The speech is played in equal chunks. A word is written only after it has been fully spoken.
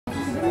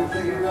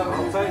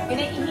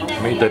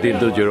May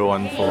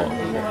 132014.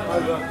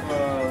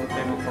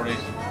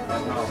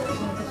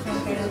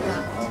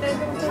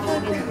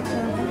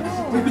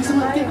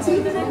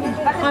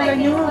 Kala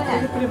nyo,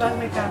 privado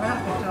may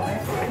camera.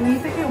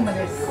 Hinihintay kayo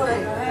umalis.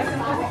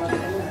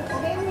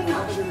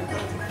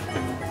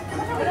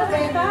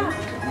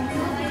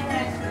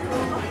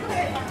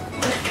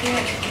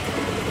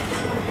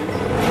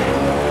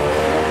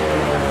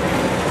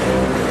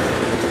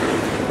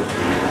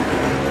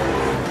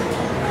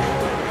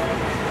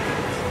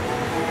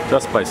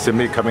 Just by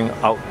simply coming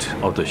out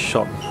of the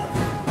shop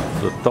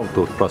to talk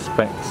to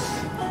prospects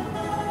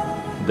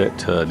that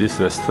this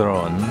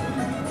restaurant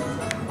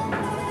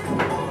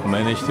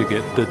managed to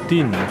get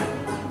 13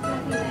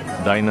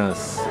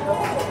 diners.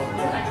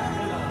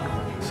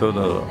 So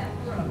the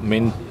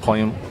main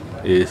point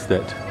is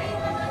that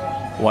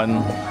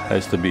one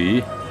has to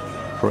be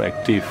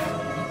proactive,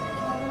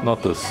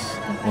 not to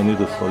only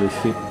to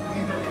solicit,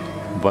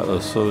 but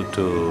also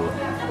to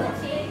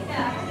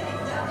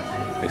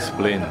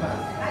explain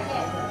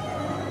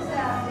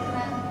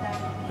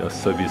your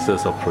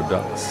services or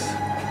products.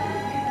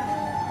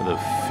 The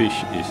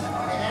fish is,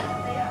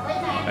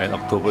 and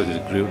octopus is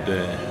grilled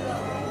there.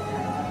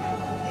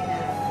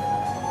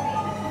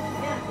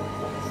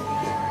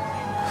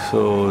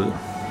 So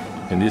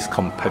in this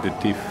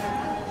competitive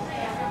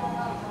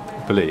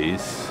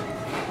place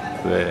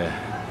where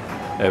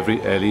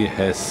every alley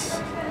has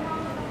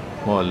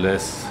more or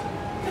less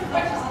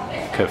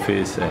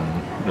cafes and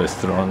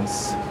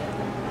restaurants,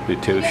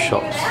 retail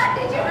shops,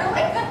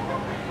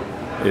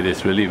 it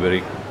is really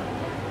very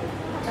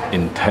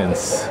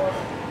intense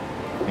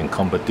in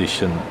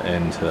competition.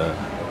 And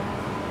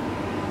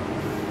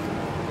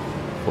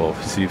for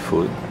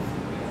seafood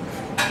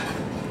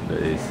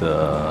there is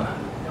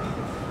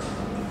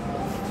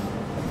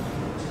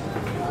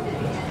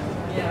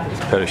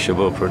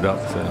perishable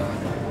products,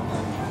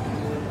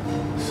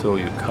 so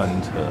you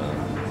can't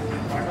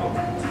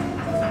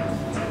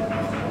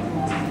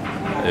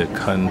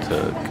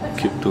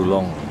keep too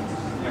long.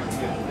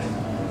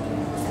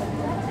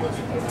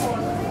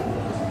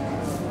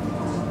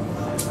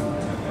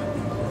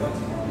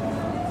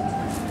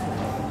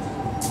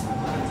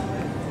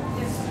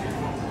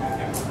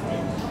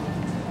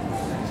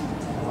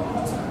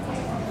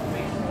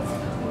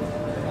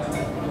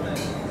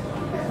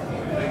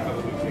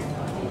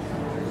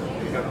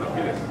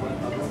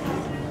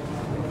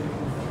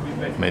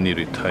 Many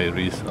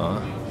retirees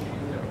are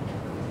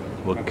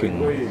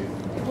working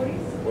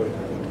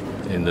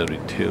in the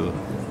retail.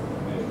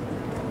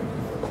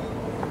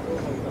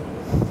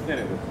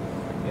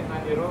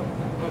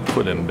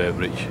 Food and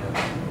beverage.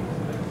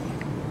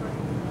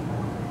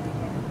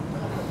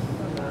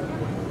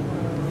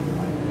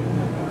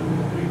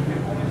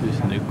 This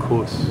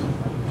Mykonos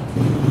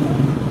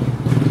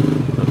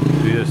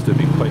appears to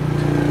be quite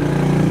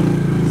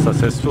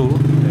successful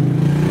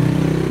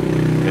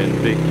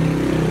and big.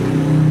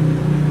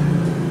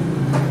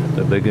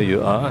 The bigger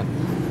you are,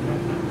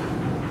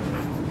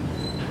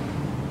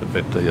 the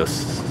better your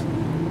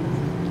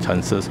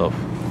chances of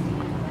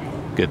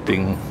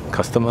getting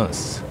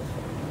customers,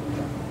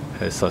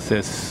 as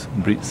success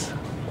breeds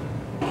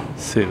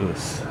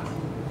sales.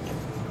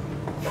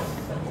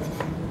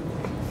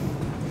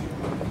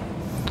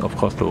 Of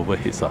course, the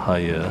overheads are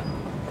higher,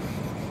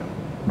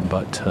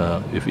 but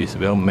if it's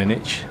well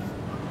managed,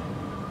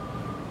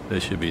 there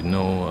should be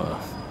no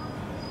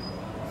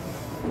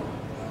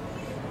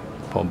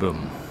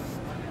problem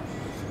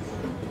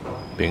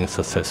being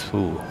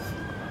successful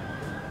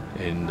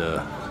in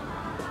the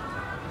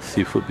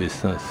seafood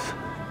business.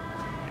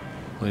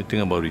 Only thing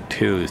about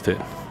retail is that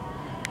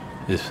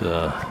it's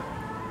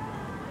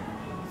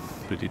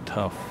pretty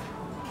tough,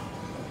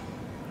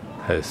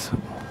 as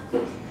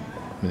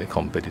many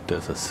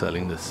competitors are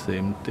selling the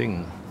same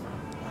thing,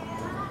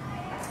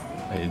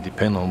 and it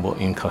depends on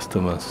walk-in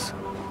customers.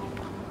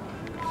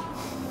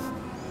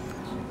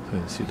 So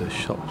you see the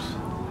shops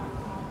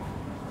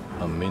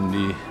are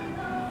mainly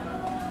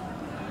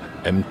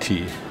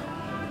empty.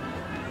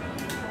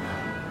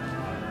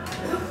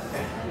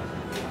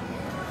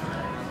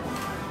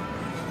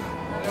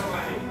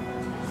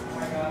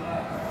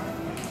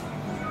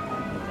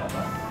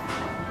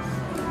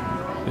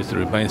 This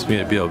reminds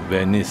me a bit of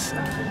Venice.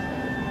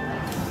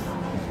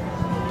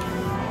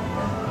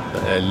 The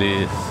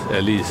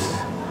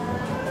alleys.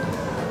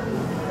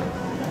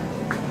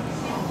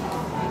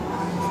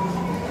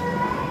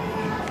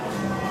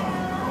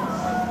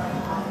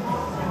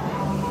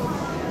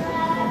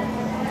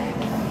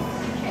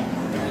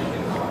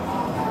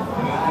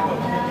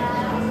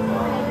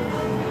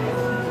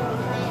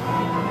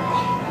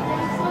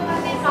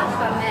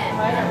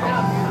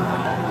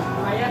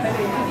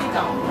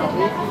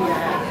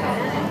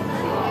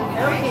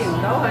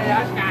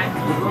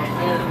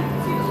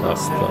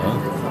 Pasta.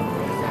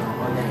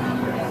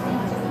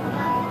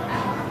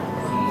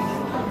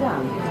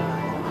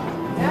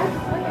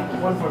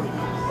 One for me.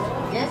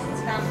 Yes,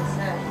 it's coming,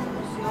 sir.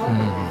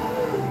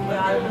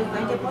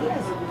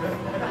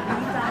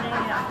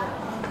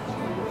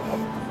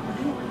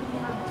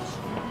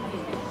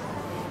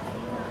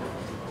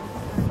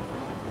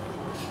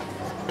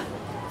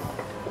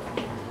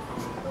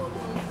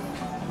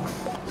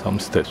 Some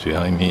steps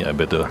behind me, I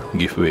better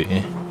give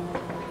way.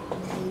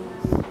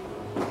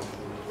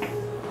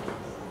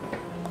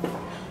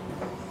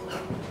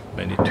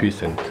 Many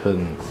twists and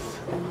turns,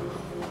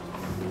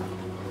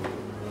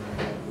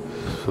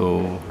 so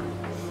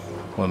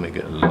one may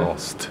get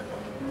lost.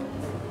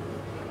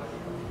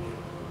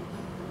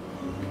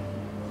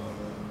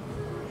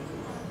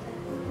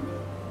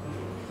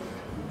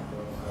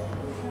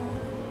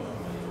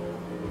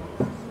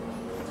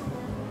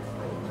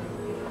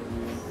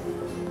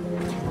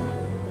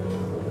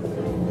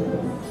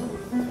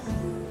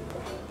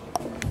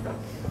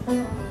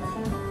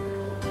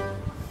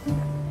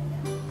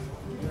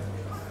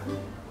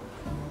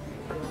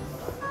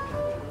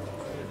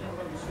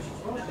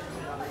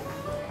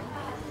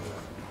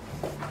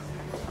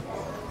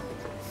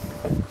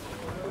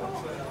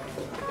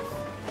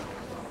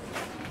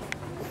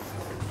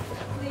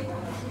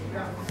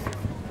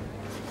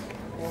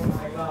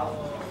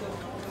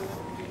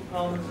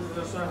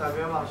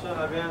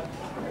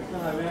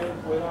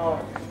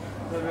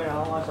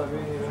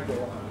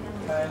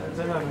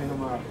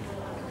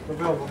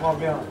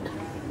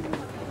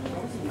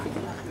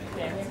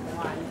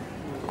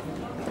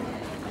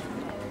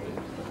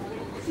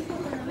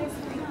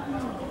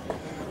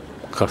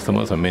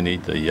 Customers are mainly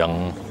the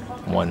young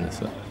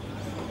ones,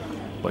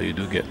 but you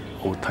do get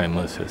old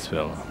timers as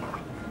well.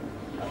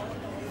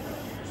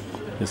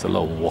 There's a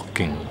lot of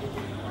walking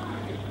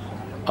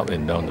up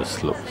and down the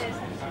slopes.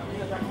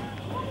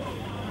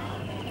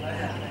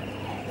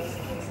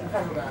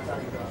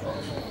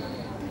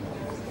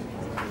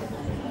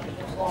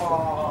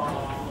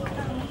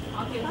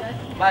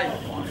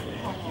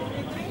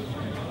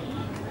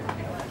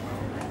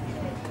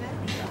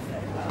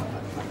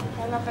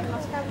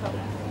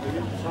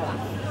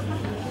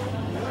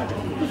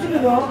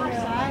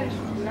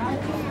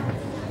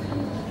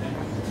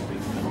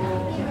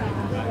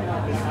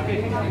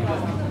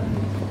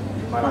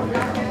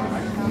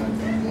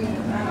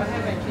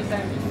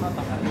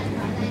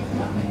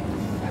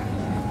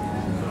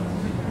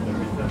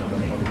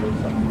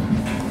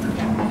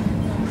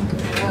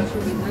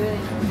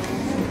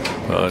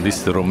 This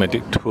is the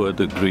romantic tour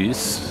to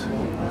Greece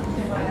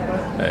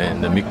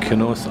and the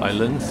Mykonos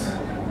Islands.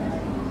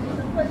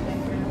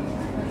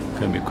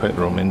 Can be quite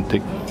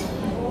romantic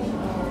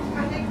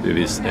with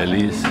its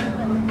alleys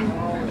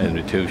and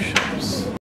retail shops.